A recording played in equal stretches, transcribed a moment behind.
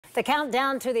The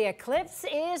countdown to the eclipse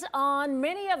is on.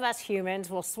 Many of us humans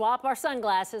will swap our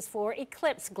sunglasses for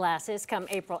eclipse glasses come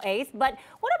April 8th. But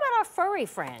what about our furry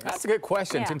friends? That's a good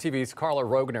question. 10 TV's Carla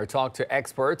Rogner talked to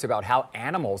experts about how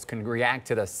animals can react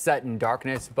to the sudden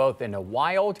darkness, both in the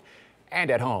wild and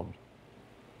at home.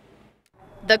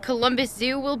 The Columbus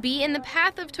Zoo will be in the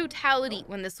path of totality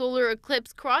when the solar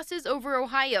eclipse crosses over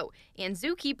Ohio, and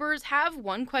zookeepers have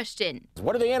one question.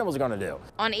 What are the animals going to do?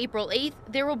 On April 8th,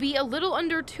 there will be a little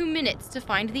under 2 minutes to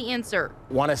find the answer.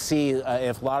 Want to see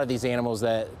if a lot of these animals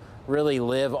that really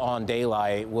live on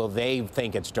daylight, will they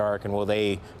think it's dark, and will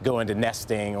they go into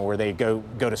nesting, or will they go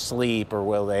to sleep, or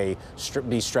will they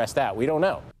be stressed out? We don't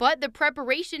know. But the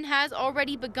preparation has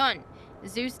already begun.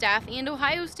 Zoo staff and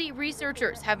Ohio State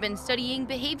researchers have been studying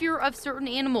behavior of certain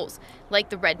animals,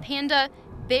 like the red panda,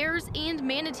 bears, and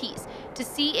manatees, to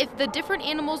see if the different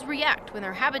animals react when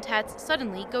their habitats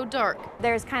suddenly go dark.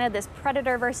 There's kind of this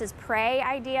predator versus prey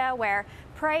idea, where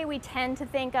prey we tend to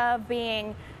think of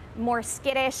being more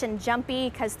skittish and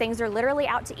jumpy because things are literally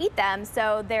out to eat them,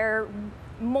 so they're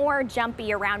more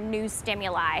jumpy around new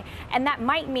stimuli, and that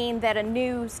might mean that a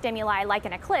new stimuli like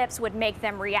an eclipse would make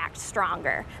them react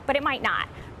stronger, but it might not.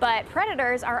 But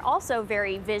predators are also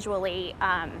very visually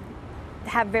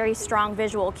have very strong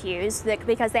visual cues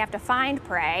because they have to find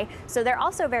prey, so they're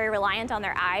also very reliant on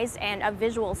their eyes, and a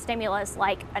visual stimulus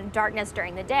like a darkness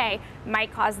during the day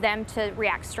might cause them to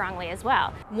react strongly as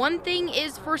well. One thing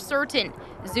is for certain,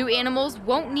 zoo animals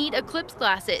won't need eclipse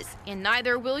glasses, and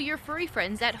neither will your furry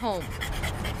friends at home.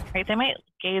 Right, they might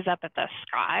gaze up at the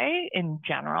sky in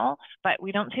general, but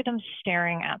we don't see them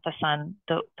staring at the sun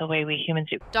the way we humans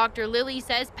do. Dr. Lilly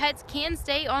says pets can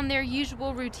stay on their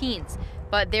usual routines,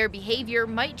 but their behavior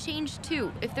might change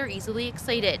too if they're easily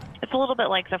excited. It's a little bit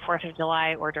like the 4th of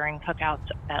July or during cookouts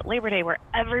at Labor Day, where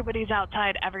everybody's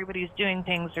outside, everybody's doing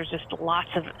things, there's just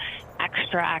lots of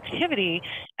extra activity,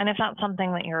 and if that's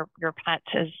something that your pet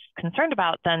is concerned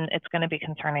about, then it's going to be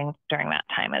concerning during that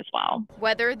time as well.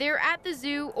 Whether they're at the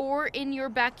zoo or in your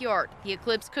backyard, the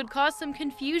eclipse could cause some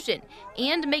confusion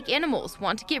and make animals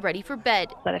want to get ready for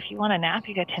bed. But if you want to nap,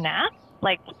 you get to nap.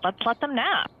 Let's let them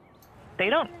nap. They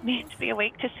don't need to be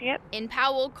awake to see it. In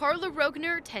Powell, Carla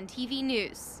Rogner, 10 TV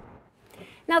News.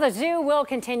 Now, the zoo will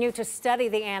continue to study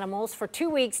the animals for 2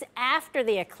 weeks after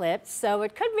the eclipse, so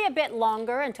it could be a bit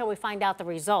longer until we find out the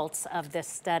results of this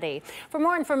study. For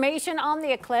more information on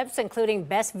the eclipse, including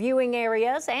best viewing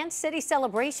areas and city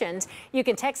celebrations, you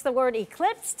can text the word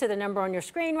eclipse to the number on your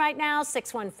screen right now,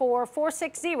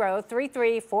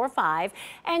 614-460-3345,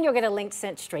 and you'll get a link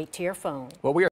sent straight to your phone. Well, we are